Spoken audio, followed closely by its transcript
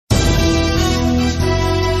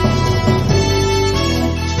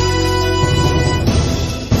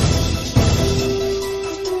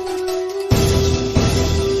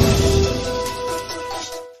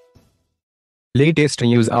Latest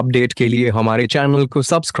news update के लिए हमारे चैनल को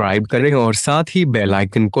सब्सक्राइब करें और साथ ही बेल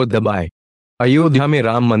आइकन को दबाएं। अयोध्या में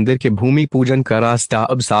राम मंदिर के भूमि पूजन का रास्ता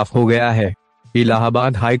अब साफ हो गया है।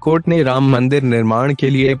 इलाहाबाद हाई कोर्ट ने राम मंदिर निर्माण के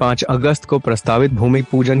लिए 5 अगस्त को प्रस्तावित भूमि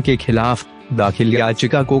पूजन के खिलाफ दाखिल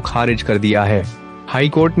याचिका को खारिज कर दिया है। हाई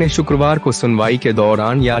कोर्ट ने शुक्रवार को सुनवाई के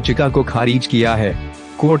दौरान याचिका को खारिज किया है।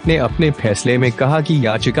 कोर्ट ने अपने फैसले में कहा कि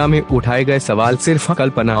याचिका में उठाए गए सवाल सिर्फ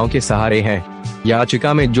कल्पनाओं के सहारे हैं।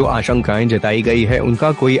 याचिका में जो आशंकाएं जताई गई है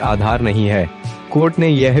उनका कोई आधार नहीं है। कोर्ट ने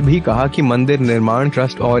यह भी कहा कि मंदिर निर्माण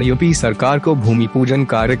ट्रस्ट और यूपी सरकार को भूमि पूजन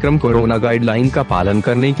कार्यक्रम कोरोना गाइडलाइन का पालन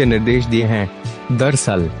करने के निर्देश दिए हैं।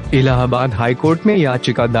 दरअसल इलाहाबाद हाई कोर्ट में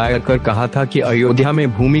याचिका दायर कर कहा था कि अयोध्या में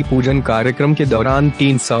भूमि पूजन कार्यक्रम के दौरान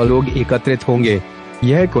 300 लोग एकत्रित होंगे।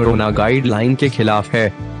 यह कोरोना गाइडलाइन के खिलाफ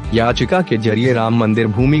है। याचिका के जरिए राम मंदिर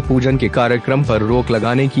भूमि पूजन के कार्यक्रम पर रोक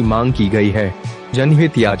लगाने की मांग की गई है।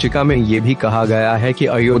 जनहित याचिका में ये भी कहा गया है कि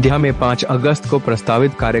अयोध्या में 5 अगस्त को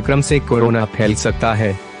प्रस्तावित कार्यक्रम से कोरोना फैल सकता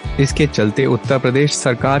है। इसके चलते उत्तर प्रदेश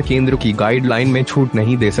सरकार केंद्र की गाइडलाइन में छूट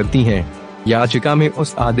नहीं दे सकती है। याचिका में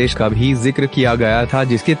उस आदेश का भी जिक्र किया गया था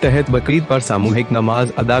जिसके तहत बकरीद पर सामूहिक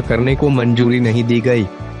नमाज अदा करने को मंजूरी नहीं दी गई।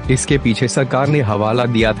 इसके पीछे सरकार ने हवाला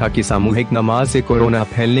दिया था कि सामूहिक नमाज से कोरोना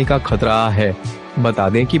फैलने का खतरा है। बता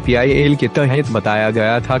दें कि PIL के तहत बताया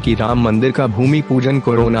गया था कि राम मंदिर का भूमि पूजन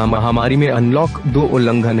कोरोना महामारी में अनलॉक 2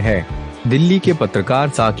 उल्लंघन है। दिल्ली के पत्रकार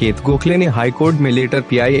साकेत गोखले ने हाई कोर्ट में लेटर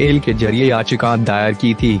PIL के जरिए याचिका दायर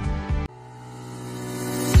की थी।